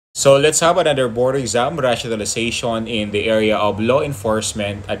So let's have another board exam rationalization in the area of Law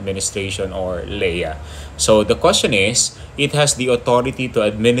Enforcement Administration or LEA. So the question is, it has the authority to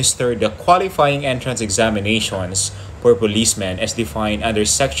administer the qualifying entrance examinations for policemen as defined under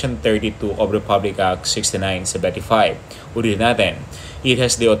Section 32 of Republic Act 6975. Ulitin natin. It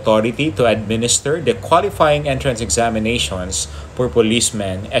has the authority to administer the qualifying entrance examinations for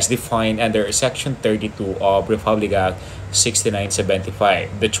policemen as defined under Section 32 of Republic Act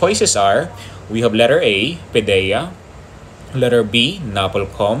 6975. The choices are, we have letter A, PDEA, letter B,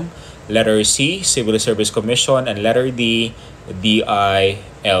 Napolcom, letter C, Civil Service Commission, and letter D,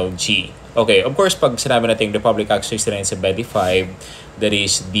 DILG. Okay, of course, pag sinabi natin Republic Act 6975, that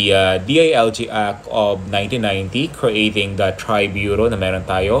is the DILG Act of 1990, creating the Tri-Bureau na meron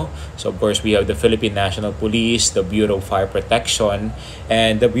tayo. So, of course, we have the Philippine National Police, the Bureau of Fire Protection,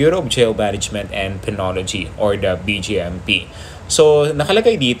 and the Bureau of Jail Management and Penology, or the BGMP. So,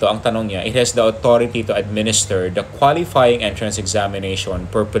 nakalagay dito, ang tanong niya, it has the authority to administer the qualifying entrance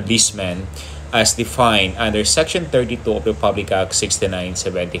examination per policeman as defined under Section 32 of Republic Act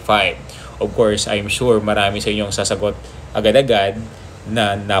 6975. Of course, I'm sure marami sa inyong sasagot agad-agad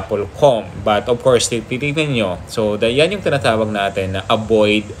na Napolcom. But of course, titignan nyo. So, yan yung tinatawag natin na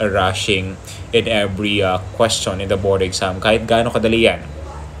avoid rushing in every question in the board exam. Kahit gaano kadali yan.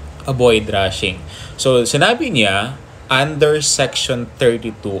 Avoid rushing. So, sinabi niya, under Section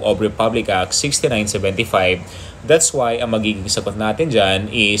 32 of Republic Act 6975, that's why ang magiging sagot natin dyan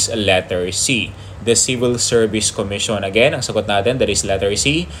is letter C, the Civil Service Commission. Again, ang sagot natin, that is letter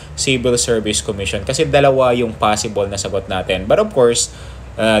C, Civil Service Commission. Kasi dalawa yung possible na sagot natin. But of course,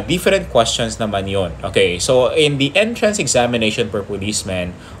 different questions naman yon. Okay, so in the entrance examination per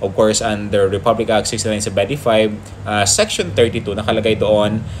policeman, of course, under Republic Act 6975, Section 32, nakalagay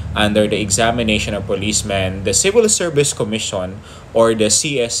doon, under the examination of policemen, the Civil Service Commission or the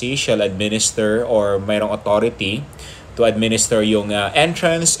CSC shall administer or mayroong authority to administer yung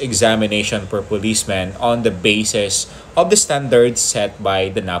entrance examination per policeman on the basis of the standards set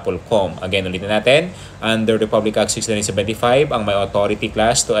by the Napolcom. Again, ulitin natin, under Republic Act 6975, ang may authority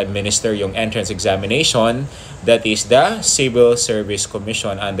class to administer yung entrance examination, that is the Civil Service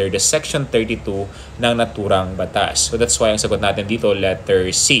Commission under the Section 32 ng naturang batas. So that's why ang sagot natin dito, letter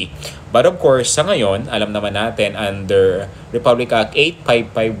C. But of course, sa ngayon, alam naman natin under Republic Act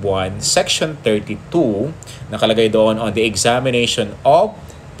 8551, Section 32, nakalagay doon on the examination of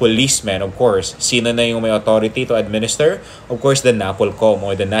policemen, of course. Sino na yung may authority to administer? Of course, the Napolcom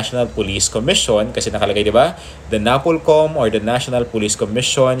or the National Police Commission. Kasi nakalagay, di ba? The Napolcom or the National Police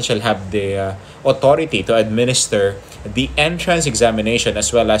Commission shall have the authority to administer the entrance examination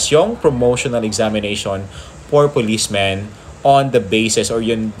as well as yung promotional examination for policemen on the basis or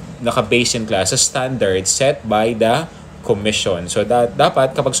yung naka-base in class sa standards set by the Commission. So,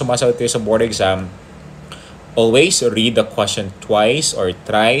 dapat kapag sumasagot kayo sa board exam, always read the question twice or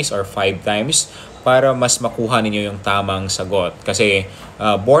thrice or 5 times para mas makuha ninyo yung tamang sagot. Kasi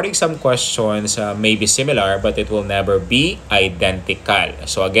board exam questions may be similar but it will never be identical.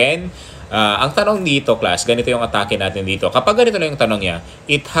 So again, ang tanong dito, class, ganito yung atake natin dito. Kapag ganito lang yung tanong niya,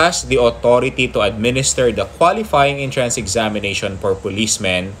 it has the authority to administer the qualifying entrance examination for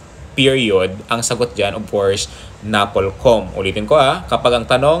policemen, period. Ang sagot dyan, of course, Napolcom. Ulitin ko kapag ang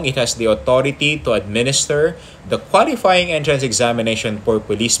tanong, it has the authority to administer the qualifying entrance examination for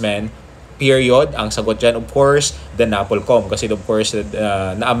policemen, period. Ang sagot dyan, of course, the Napolcom. Kasi of course,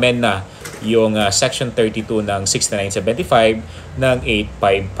 na-amend na yung Section 32 ng 6975 ng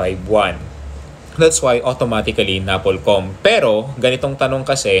 8551. That's why automatically Napolcom. Pero, ganitong tanong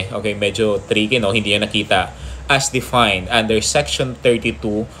kasi, okay, medyo tricky, no? Hindi yan nakita. As defined under Section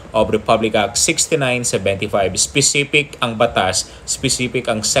 32 of Republic Act 6975. Specific ang batas,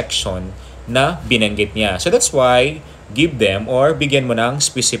 specific ang section na binanggit niya. So that's why, give them or bigyan mo ng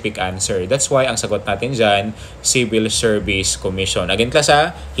specific answer. That's why ang sagot natin dyan, Civil Service Commission. Again,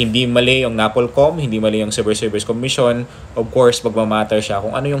 class hindi mali yung Napolcom, hindi mali yung Civil Service Commission. Of course, magmamatter siya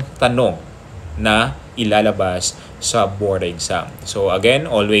kung ano yung tanong na ilalabas sa board exam. So again,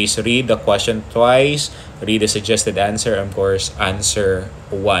 always read the question twice, read the suggested answer, and of course, answer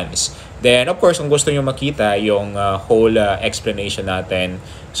once. Then, of course, kung gusto nyo makita yung whole explanation natin,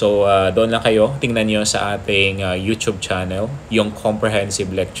 so doon lang kayo, tingnan nyo sa ating YouTube channel, yung comprehensive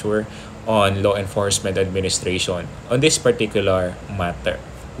lecture on Law Enforcement Administration on this particular matter.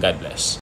 God bless.